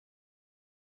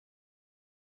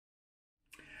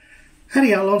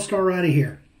Howdy, Lone Star Rider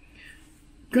here.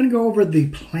 I'm going to go over the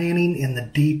planning and the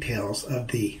details of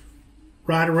the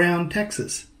ride around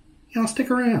Texas. Y'all stick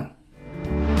around.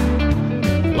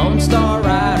 Lone Star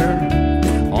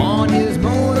Rider on his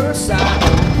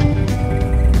motorcycle,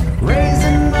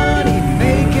 raising money,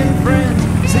 making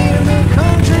friends, seeing the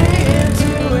country end to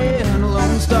end.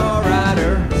 Lone Star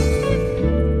Rider.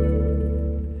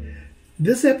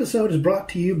 This episode is brought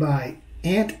to you by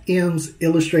Aunt M's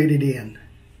Illustrated Inn.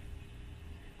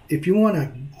 If you want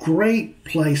a great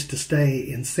place to stay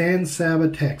in San Saba,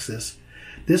 Texas,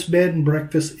 this bed and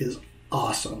breakfast is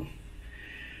awesome.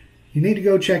 You need to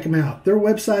go check them out. Their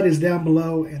website is down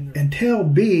below, and tell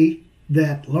B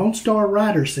that Lone Star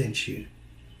Rider sent you.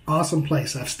 Awesome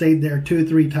place. I've stayed there 2 or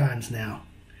 3 times now.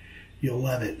 You'll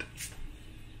love it.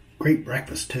 Great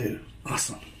breakfast too.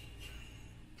 Awesome.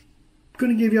 I'm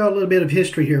going to give you all a little bit of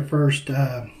history here first.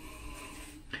 How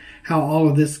all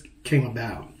of this came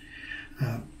about.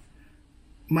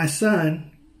 My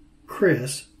son,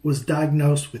 Chris, was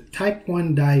diagnosed with type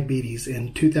 1 diabetes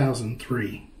in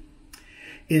 2003.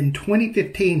 In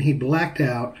 2015, he blacked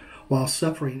out while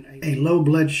suffering a low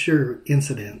blood sugar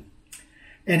incident,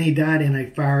 and he died in a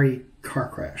fiery car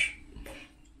crash.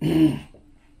 Man,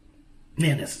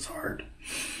 this is hard.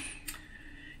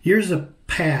 Years have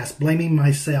passed blaming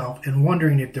myself and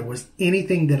wondering if there was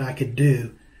anything that I could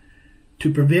do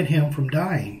to prevent him from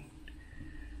dying.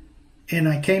 And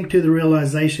I came to the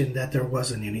realization that there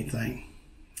wasn't anything.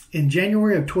 In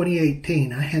January of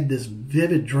 2018, I had this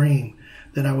vivid dream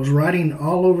that I was riding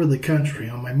all over the country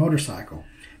on my motorcycle,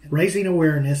 raising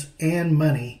awareness and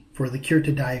money for the cure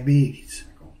to diabetes.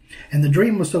 And the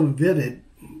dream was so vivid,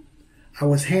 I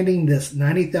was handing this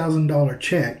 $90,000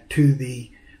 check to the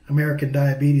American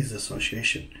Diabetes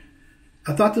Association.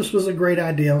 I thought this was a great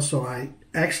idea, so I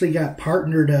actually got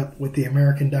partnered up with the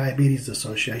American Diabetes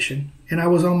Association, and I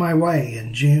was on my way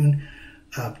in June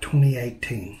of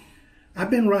 2018. I've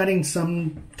been riding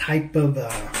some type of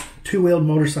two-wheeled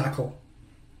motorcycle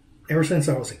ever since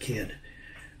I was a kid.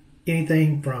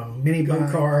 Anything from mini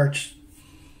go-karts,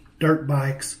 dirt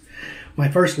bikes. My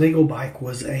first legal bike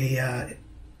was a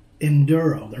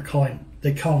Enduro.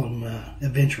 They call them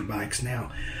adventure bikes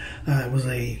now. It was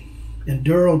a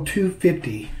Enduro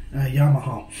 250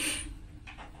 Yamaha.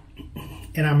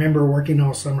 And I remember working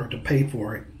all summer to pay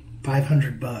for it.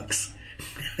 $500.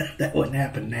 That wouldn't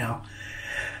happen now.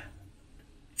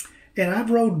 And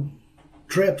I've rode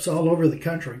trips all over the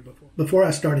country before I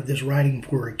started this Riding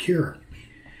for a Cure.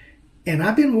 And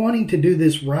I've been wanting to do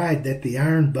this ride that the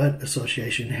Iron Butt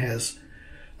Association has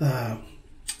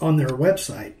on their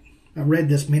website. I read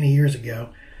this many years ago.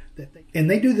 And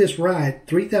they do this ride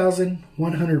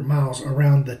 3,100 miles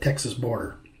around the Texas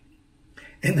border.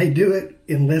 And they do it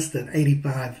in less than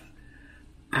 85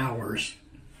 hours.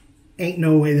 Ain't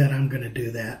no way that I'm going to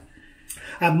do that.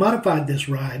 I've modified this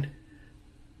ride,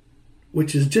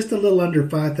 which is just a little under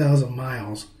 5,000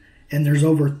 miles, and there's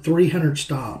over 300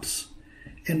 stops.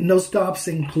 And those stops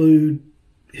include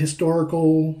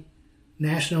historical,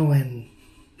 national and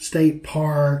state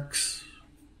parks,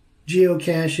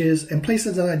 geocaches, and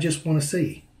places that I just want to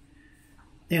see.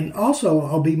 And also,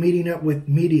 I'll be meeting up with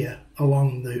media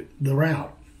along the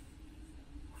route.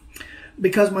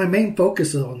 Because my main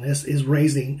focus on this is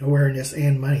raising awareness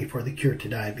and money for the cure to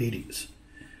diabetes.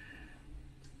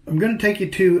 I'm going to take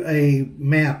you to a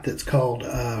map that's called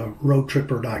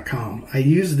roadtripper.com. I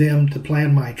use them to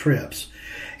plan my trips.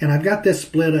 And I've got this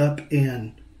split up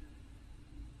in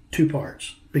 2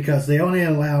 parts because they only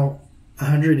allow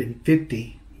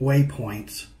 150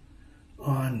 waypoints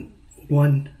on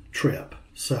one trip.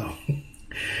 So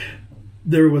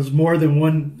there was more than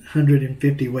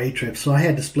 150 way trips, so I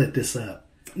had to split this up.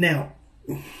 Now,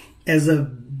 as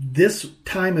of this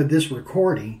time of this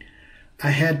recording,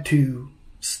 I had to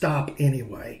stop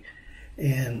anyway.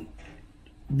 And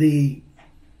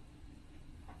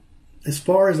as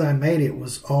far as I made it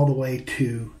was all the way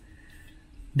to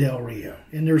Del Rio.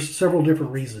 And there's several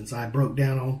different reasons. I broke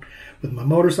down with my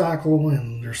motorcycle,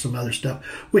 and there's some other stuff,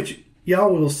 which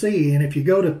y'all will see. And if you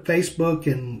go to Facebook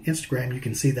and Instagram, you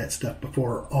can see that stuff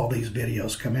before all these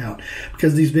videos come out,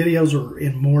 because these videos are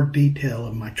in more detail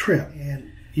of my trip.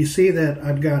 And you see that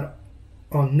I've got,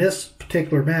 on this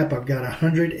particular map, I've got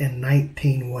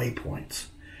 119 waypoints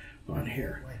on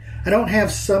here. I don't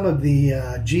have some of the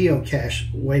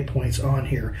geocache waypoints on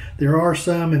here. There are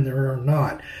some and there are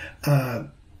not.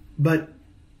 But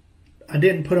I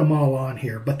didn't put them all on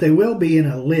here. But they will be in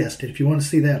a list. If you want to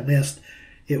see that list,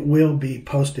 it will be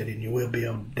posted and you will be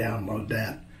able to download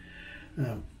that.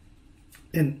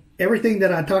 And everything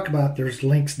that I talk about, there's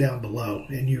links down below,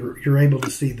 and you're able to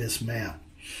see this map.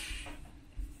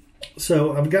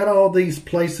 So I've got all these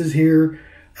places here.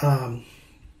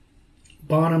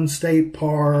 Bonham State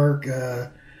Park,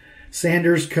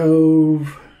 Sanders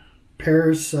Cove,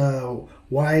 Paris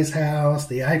Wise House,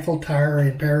 the Eiffel Tower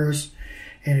in Paris.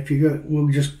 And if you go, we'll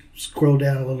just scroll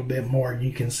down a little bit more and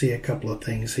you can see a couple of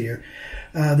things here.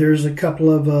 There's a couple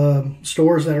of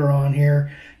stores that are on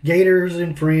here. Gators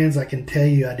and Friends, I can tell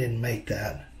you I didn't make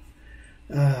that.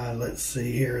 Let's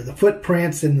see here. The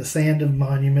footprints in the sand of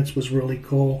monuments was really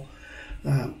cool.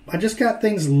 I just got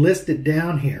things listed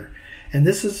down here. And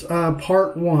this is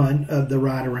part 1 of the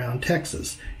ride around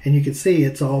Texas. And you can see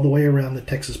it's all the way around the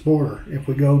Texas border. If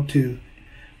we go to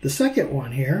the second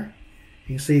one here,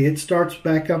 you can see it starts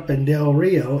back up in Del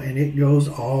Rio and it goes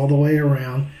all the way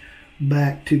around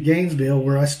back to Gainesville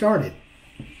where I started.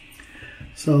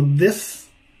 So this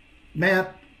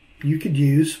map you could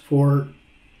use for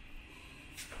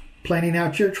planning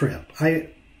out your trip.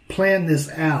 I planned this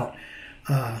out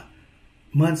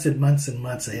months and months and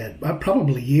months ahead,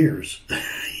 probably years.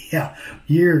 Yeah,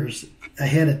 years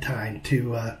ahead of time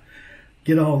to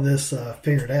get all this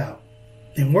figured out.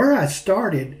 And where I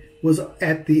started was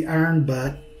at the Iron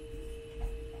Butt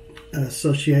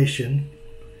Association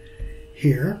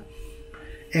here.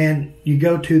 And you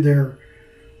go to their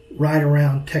Ride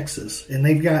Around Texas. And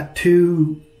they've got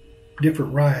 2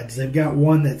 different rides. They've got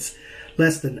one that's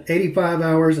less than 85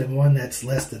 hours and one that's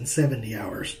less than 70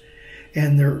 hours.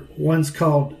 And one's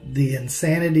called the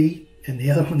Insanity and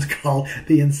the other one's called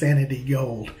the Insanity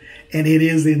Gold. And it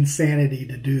is insanity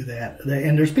to do that.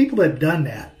 And there's people that have done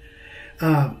that.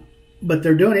 But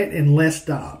they're doing it in less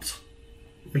stops.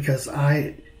 Because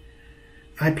I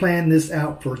planned this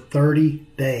out for 30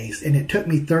 days. And it took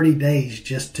me 30 days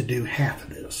just to do half of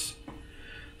this.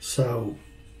 So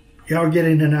y'all are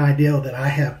getting an idea that I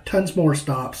have tons more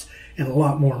stops and a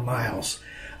lot more miles.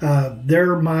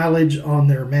 Their mileage on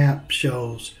their map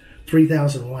shows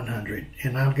 3,100,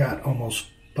 and I've got almost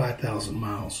 5,000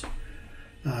 miles.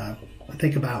 I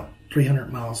think about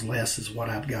 300 miles less is what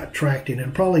I've got tracked, and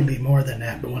it'll probably be more than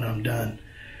that when I'm done.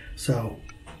 So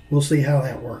we'll see how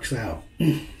that works out.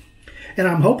 And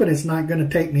I'm hoping it's not going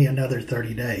to take me another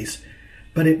 30 days,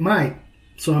 but it might,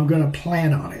 so I'm going to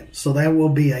plan on it. So that will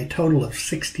be a total of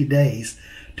 60 days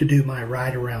to do my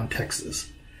ride around Texas.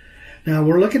 Now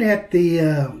we're looking at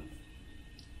the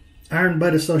Iron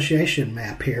Butt Association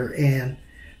map here, and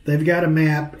they've got a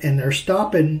map and they're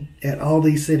stopping at all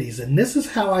these cities. And this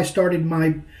is how I started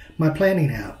my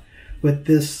planning out with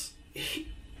these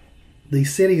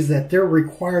cities that they're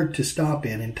required to stop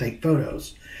in and take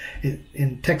photos.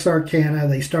 In Texarkana,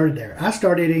 they started there. I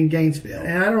started in Gainesville,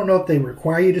 and I don't know if they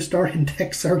require you to start in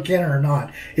Texarkana or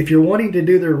not. If you're wanting to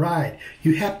do their ride,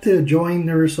 you have to join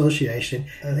their association,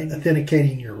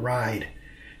 authenticating your ride,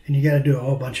 and you got to do a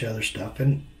whole bunch of other stuff,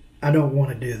 and I don't want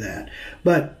to do that.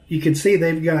 But you can see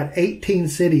they've got 18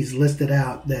 cities listed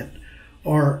out that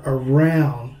are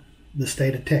around the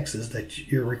state of Texas that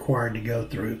you're required to go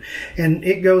through, and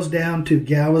it goes down to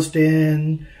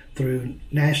Galveston, through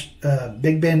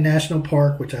Big Bend National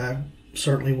Park, which I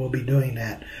certainly will be doing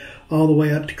that, all the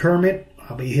way up to Kermit.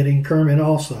 I'll be hitting Kermit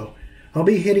also. I'll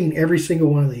be hitting every single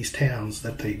one of these towns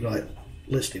that they got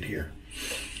listed here.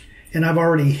 And I've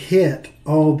already hit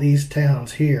all these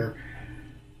towns here,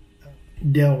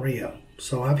 Del Rio.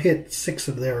 So I've hit 6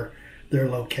 of their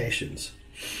locations.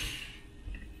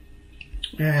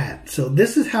 All right, so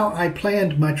this is how I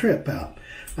planned my trip out.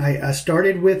 I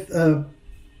started with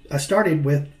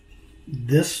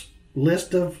this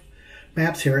list of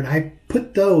maps here, and I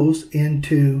put those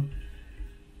into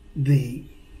the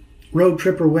Road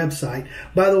Tripper website.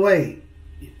 By the way,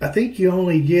 I think you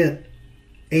only get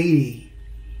 80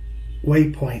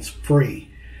 waypoints free.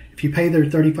 If you pay their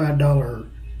 $35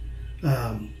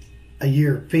 a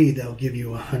year fee, they'll give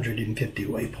you 150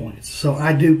 waypoints. So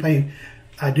I do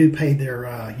pay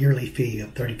their yearly fee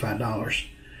of $35.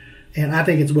 And I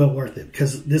think it's well worth it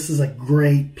because this is a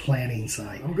great planning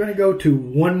site. I'm going to go to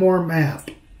one more map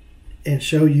and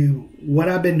show you what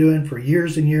I've been doing for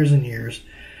years and years and years.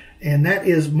 And that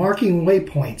is marking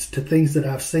waypoints to things that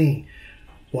I've seen.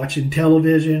 Watching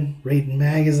television, reading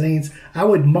magazines. I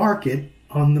would mark it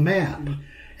on the map.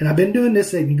 And I've been doing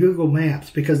this in Google Maps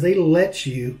because they let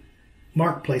you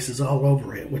mark places all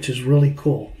over it, which is really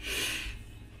cool.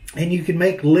 And you can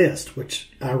make lists,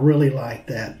 which I really like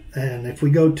that. And if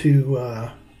we go to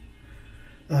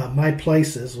My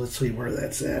Places, let's see where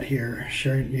that's at here.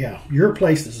 Sure, yeah, Your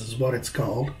Places is what it's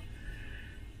called.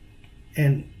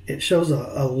 And it shows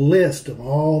a list of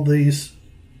all these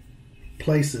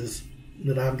places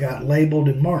that I've got labeled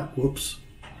and marked. Whoops.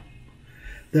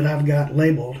 That I've got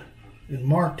labeled and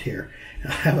marked here.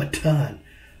 I have a ton.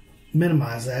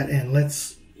 Minimize that and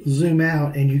let's zoom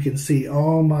out and you can see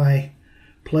all my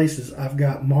places I've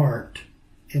got marked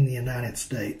in the United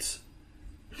States.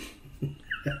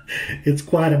 It's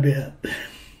quite a bit.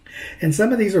 And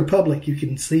some of these are public. You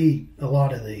can see a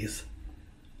lot of these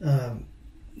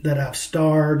that I've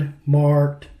starred,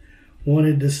 marked,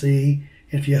 wanted to see.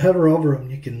 If you hover over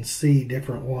them, you can see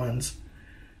different ones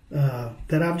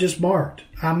that I've just marked.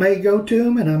 I may go to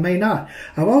them and I may not.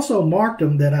 I've also marked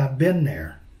them that I've been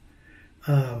there.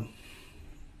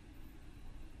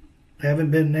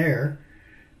 Haven't been there.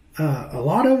 A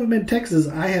lot of them in Texas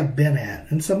I have been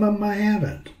at, and some of them I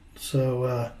haven't.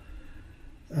 So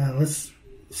let's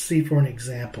see for an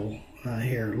example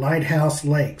here. Lighthouse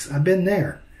Lakes. I've been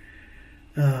there.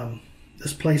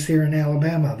 This place here in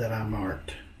Alabama that I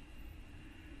marked.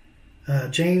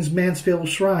 James Mansfield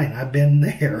Shrine. I've been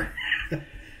there.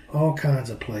 All kinds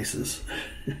of places.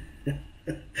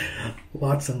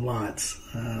 Lots and lots.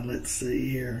 Let's see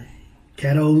here.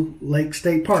 Caddo Lake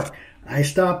State Park. I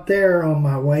stopped there on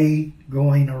my way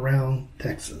going around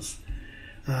Texas.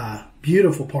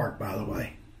 Beautiful park, by the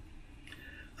way.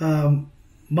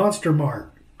 Monster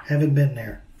Mart. Haven't been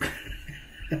there.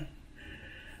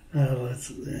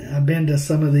 I've been to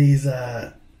some of these.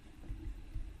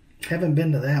 Haven't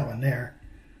been to that one there.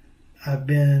 I've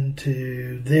been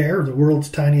to there, the world's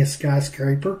tiniest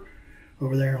skyscraper,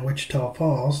 over there in Wichita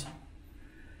Falls.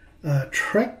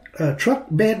 Truck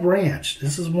Bed Ranch.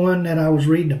 This is one that I was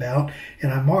reading about,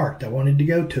 and I marked. I wanted to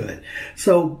go to it.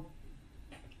 So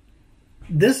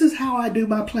this is how I do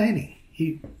my planning.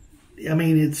 I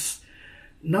mean, it's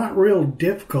not real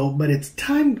difficult, but it's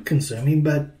time consuming.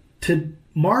 But to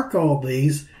mark all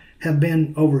these have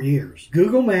been over years.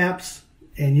 Google Maps,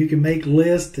 and you can make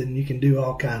lists, and you can do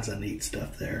all kinds of neat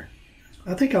stuff there.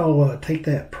 I think I'll take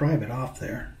that private off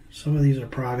there. Some of these are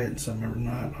private and some are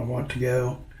not. I want to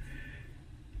go.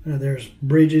 There's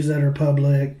bridges that are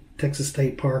public. Texas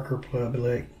State Park are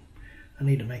public. I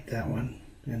need to make that one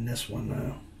and this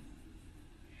one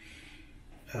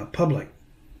public.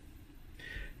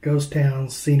 Ghost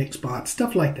towns, scenic spots,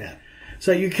 stuff like that.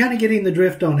 So you're kind of getting the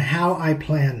drift on how I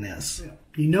plan this.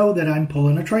 You know that I'm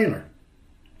pulling a trailer.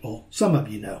 Well, some of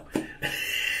you know.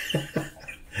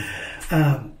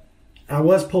 I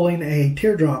was pulling a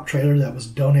teardrop trailer that was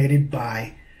donated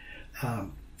by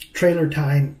Trailer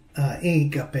Time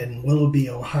Inc. up in Willoughby,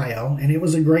 Ohio, and it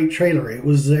was a great trailer. It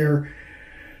was their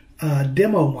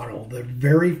demo model, the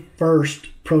very first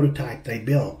prototype they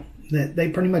built. They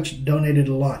pretty much donated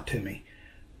a lot to me.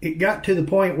 It got to the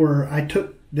point where I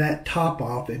took that top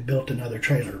off and built another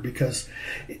trailer because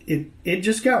it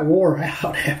just got wore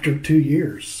out after 2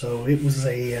 years. So it was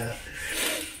a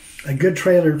good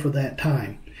trailer for that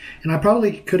time. And I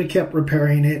probably could have kept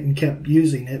repairing it and kept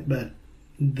using it, but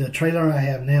the trailer I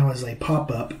have now is a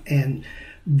pop-up, and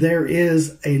there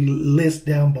is a list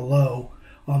down below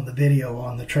on the video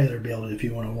on the trailer build if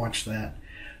you want to watch that.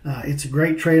 It's a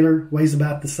great trailer, weighs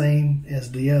about the same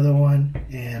as the other one,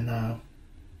 and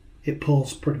it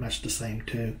pulls pretty much the same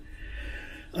too.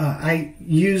 I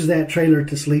use that trailer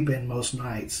to sleep in most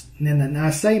nights. And I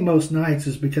say most nights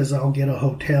is because I'll get a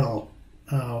hotel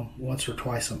once or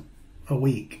twice a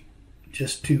week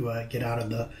just to get out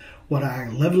of what I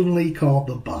lovingly call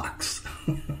the box.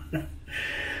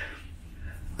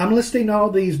 I'm listing all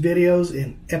these videos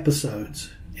in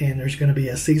episodes, and there's going to be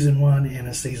a season 1 and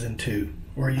a season 2,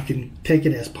 or you can take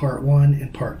it as part 1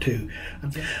 and part 2.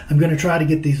 I'm going to try to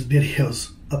get these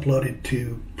videos uploaded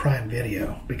to Prime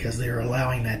Video because they're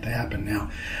allowing that to happen now.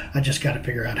 I just got to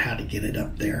figure out how to get it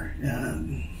up there.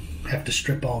 Have to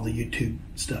strip all the YouTube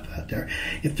stuff out there.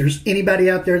 If there's anybody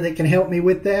out there that can help me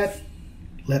with that,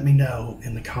 let me know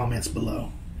in the comments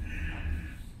below.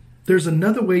 There's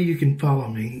another way you can follow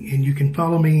me, and you can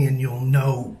follow me and you'll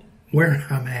know where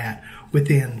I'm at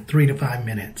within 3 to 5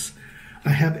 minutes. I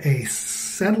have a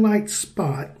satellite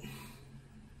spot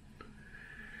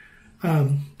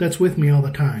that's with me all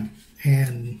the time,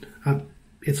 and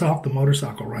it's off the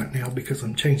motorcycle right now because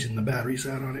I'm changing the batteries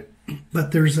out on it.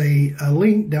 But there's a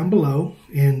link down below,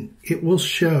 and it will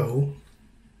show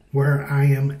where I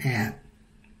am at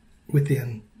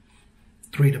within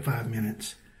 3 to 5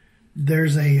 minutes.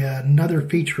 There's another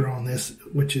feature on this,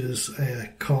 which is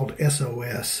called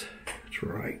SOS. It's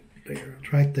right there.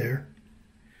 It's right there.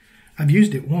 I've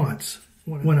used it once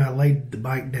when I laid the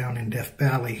bike down in Death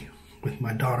Valley with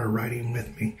my daughter riding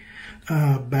with me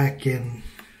back in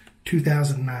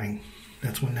 2009.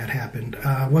 That's when that happened.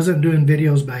 I wasn't doing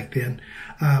videos back then,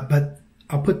 but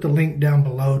I'll put the link down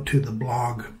below to the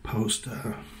blog post.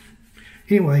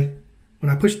 Anyway,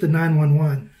 when I pushed the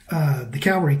 911, the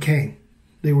cavalry came.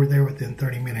 They were there within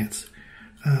 30 minutes.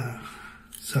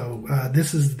 So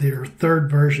this is their third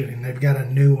version, and they've got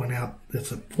a new one out.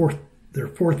 That's their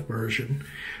fourth version.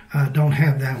 Don't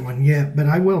have that one yet, but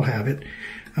I will have it.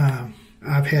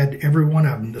 I've had every one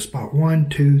of them, the Spot 1,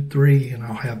 2, 3, and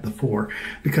I'll have the 4,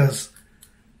 because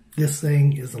this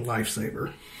thing is a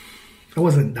lifesaver. I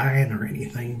wasn't dying or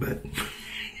anything, but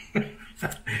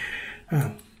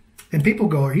and people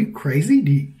go, "Are you crazy?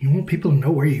 Do you want people to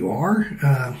know where you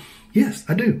are?" Yes,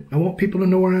 I do. I want people to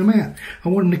know where I'm at. I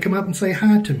want them to come up and say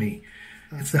hi to me.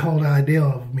 It's the whole idea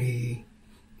of me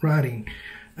riding.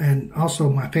 And also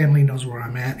my family knows where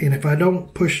I'm at. And if I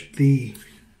don't push the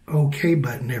OK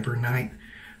button every night,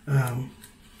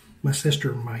 my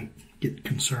sister might get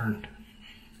concerned.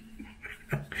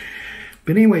 But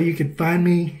anyway, you can find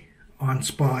me on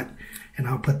Spot, and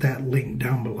I'll put that link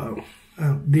down below.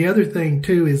 The other thing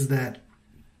too is that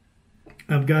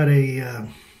I've got a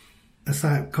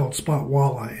site called Spot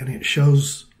Walla, and it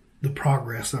shows the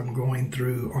progress I'm going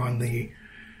through on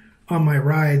my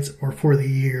rides, or for the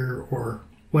year, or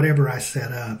whatever I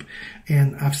set up.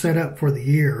 And I've set up for the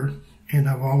year, and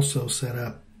I've also set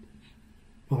up,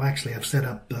 well, actually I've set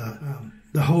up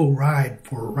the whole ride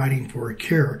for Riding for a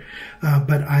Cure,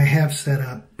 but I have set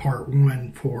up part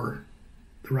 1 for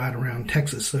the ride around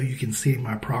Texas, so you can see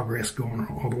my progress going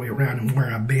all the way around and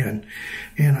where I've been.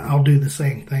 And I'll do the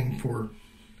same thing for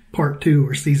part 2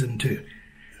 or season 2.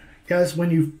 Guys, when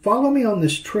you follow me on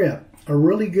this trip, a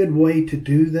really good way to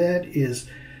do that is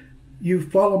you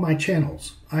follow my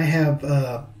channels. I have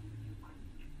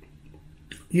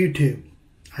YouTube,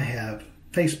 I have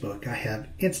Facebook, I have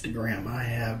Instagram, I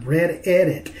have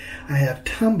Reddit, I have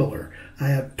Tumblr, I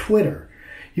have Twitter.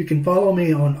 You can follow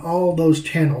me on all those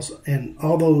channels, and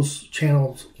all those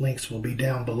channels links will be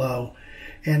down below.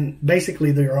 And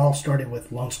basically they're all started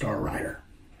with Lone Star Rider.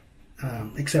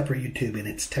 Except for YouTube, and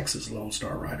it's Texas Lone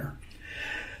Star Rider.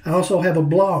 I also have a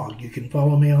blog. You can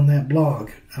follow me on that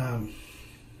blog. I'm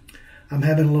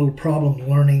having a little problem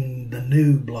learning the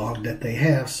new blog that they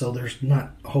have, so there's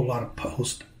not a whole lot of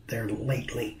posts there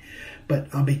lately, but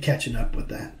I'll be catching up with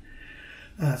that.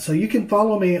 So you can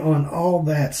follow me on all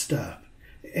that stuff.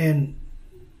 And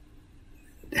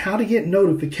how to get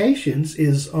notifications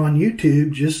is on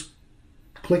YouTube. Just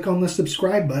click on the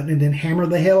subscribe button and then hammer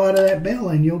the hell out of that bell,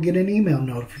 and you'll get an email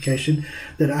notification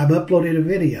that I've uploaded a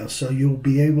video, so you'll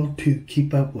be able to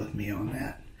keep up with me on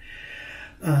that.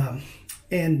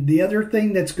 And the other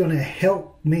thing that's going to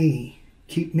help me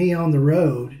keep me on the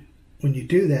road when you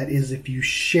do that is if you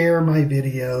share my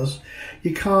videos,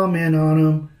 you comment on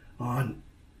them on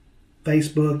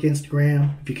Facebook,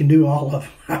 Instagram. If you can do all of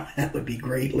them, that would be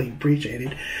greatly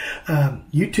appreciated.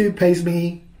 YouTube pays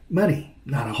me money.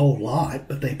 Not a whole lot,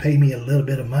 but they pay me a little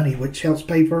bit of money, which helps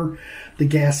pay for the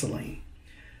gasoline.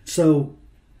 So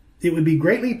it would be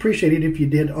greatly appreciated if you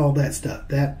did all that stuff.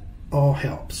 That all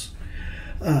helps.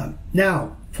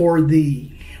 Now, for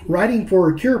the Riding for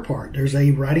a Cure part, there's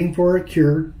a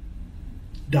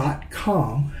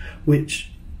ridingforacure.com,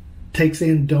 which takes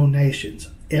in donations.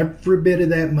 Every bit of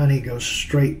that money goes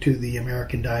straight to the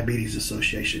American Diabetes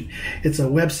Association. It's a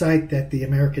website that the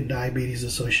American Diabetes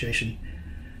Association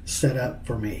set up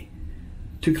for me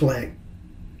to collect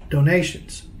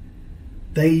donations.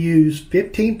 They use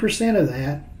 15% of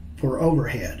that for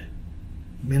overhead,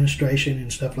 administration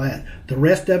and stuff like that. The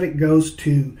rest of it goes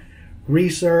to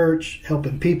research,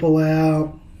 helping people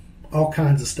out, all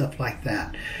kinds of stuff like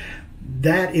that.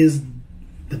 That is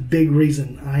the big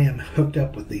reason I am hooked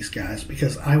up with these guys,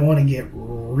 because I want to get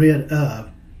rid of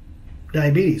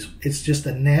diabetes. It's just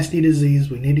a nasty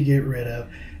disease we need to get rid of.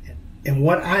 And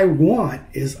what I want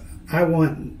is, I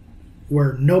want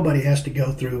where nobody has to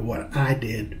go through what I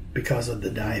did because of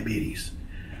the diabetes.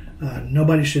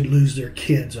 Nobody should lose their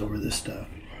kids over this stuff.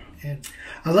 And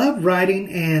I love riding,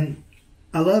 and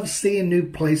I love seeing new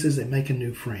places and making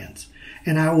new friends.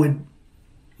 And I would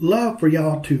love for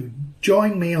y'all to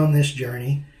join me on this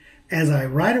journey as I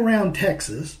ride around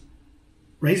Texas,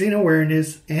 raising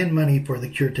awareness and money for the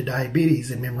cure to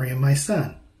diabetes in memory of my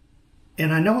son.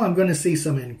 And I know I'm going to see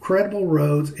some incredible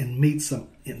roads and meet some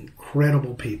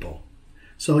incredible people.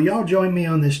 So y'all join me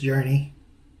on this journey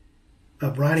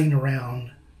of riding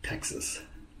around Texas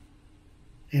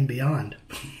and beyond.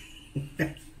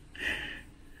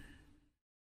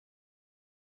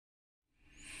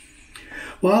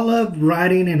 Well, I love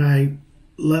riding, and I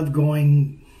love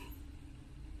going,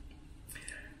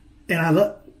 and I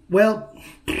love, well,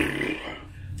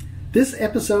 this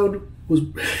episode was